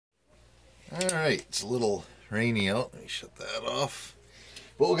Alright, it's a little rainy out. Let me shut that off.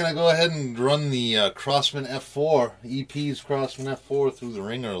 But we're going to go ahead and run the Crosman F4, EP's Crosman F4 through the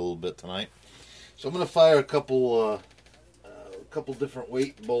ringer a little bit tonight. So I'm going to fire a couple different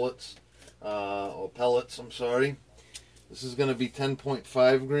weight bullets, or pellets, I'm sorry. This is going to be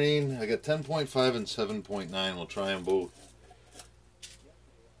 10.5 grain. I got 10.5 and 7.9. We'll try them both.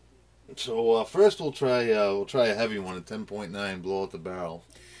 So first we'll try a heavy one at 10.9, blow out the barrel.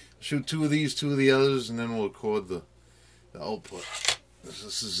 Shoot two of these, two of the others, and then we'll record the output.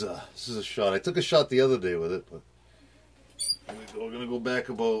 This is a shot. I took a shot the other day with it, but here we go. We're gonna go back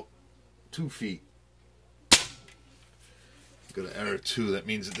about 2 feet. Got an error 2. That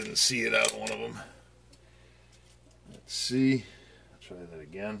means it didn't see it out of one of them. Let's see. I'll try that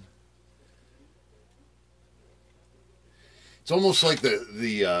again. It's almost like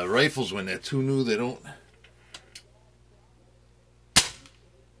the rifles when they're too new. They don't.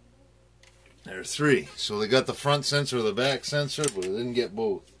 There are 3. So they got the front sensor or the back sensor, but they didn't get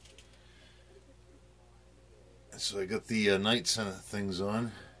both. So I got the night center things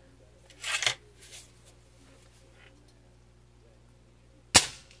on.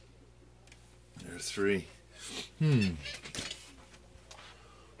 There are 3. Let's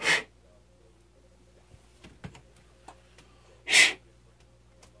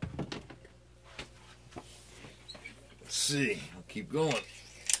see. I'll keep going.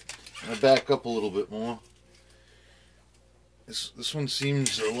 I back up a little bit more. This one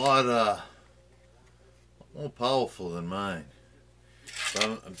seems a lot more powerful than mine.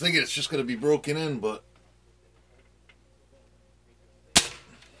 So I'm thinking it's just going to be broken in, but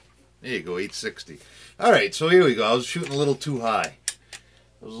there you go, 860. All right, so here we go. I was shooting a little too high.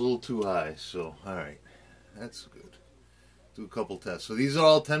 So all right, that's good. Do a couple tests. So these are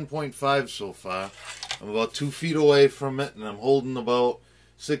all 10.5 so far. I'm about 2 feet away from it, and I'm holding about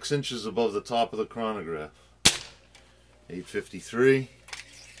 6 inches above the top of the chronograph. 853.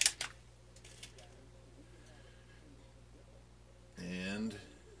 And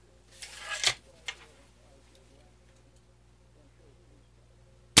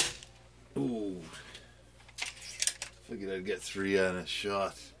ooh, figured I'd get 3 on a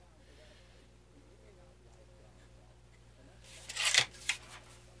shot.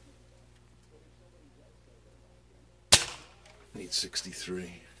 $863.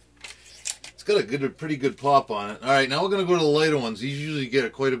 It's got a pretty good pop on it. All right, now we're going to go to the lighter ones. These usually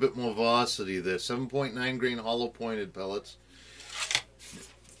get quite a bit more velocity. They're 7.9 grain hollow pointed pellets,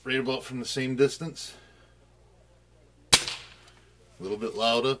 right about from the same distance. A little bit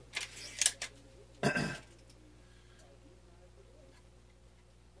louder.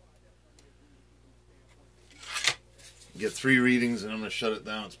 Get 3 readings, and I'm going to shut it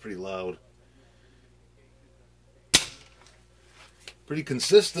down. It's pretty loud. Pretty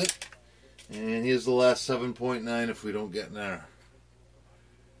consistent. And here's the last 7.9 if we don't get an error.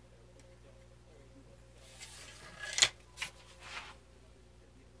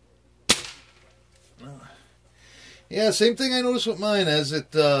 Yeah, same thing I noticed with mine. As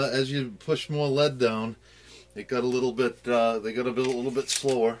you push more lead down, it got a little bit. They got a little bit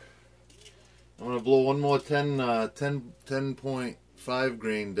slower. I'm gonna blow one more 10.5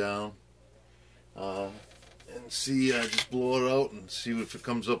 grain down. And see, just blow it out and see if it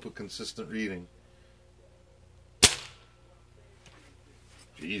comes up with consistent reading.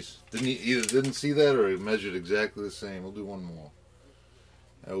 Jeez, didn't see that, or it measured exactly the same. We'll do one more.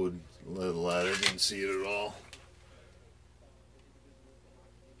 I would let the ladder. Didn't see it at all.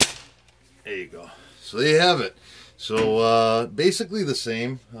 There you go. So there you have it. So basically the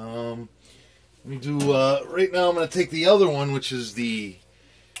same. Let me do. Right now, I'm going to take the other one, which is the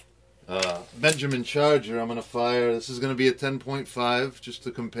Benjamin Charger. I'm going to fire. This is going to be a 10.5 just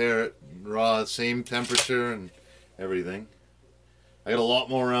to compare it. Raw, same temperature and everything. I got a lot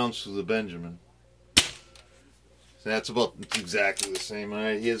more rounds to the Benjamin. So that's about exactly the same. All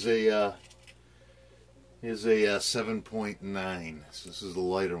right, here's a 7.9. So this is the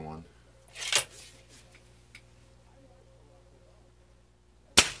lighter one.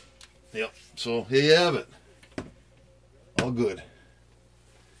 Yep. So here you have it. All good.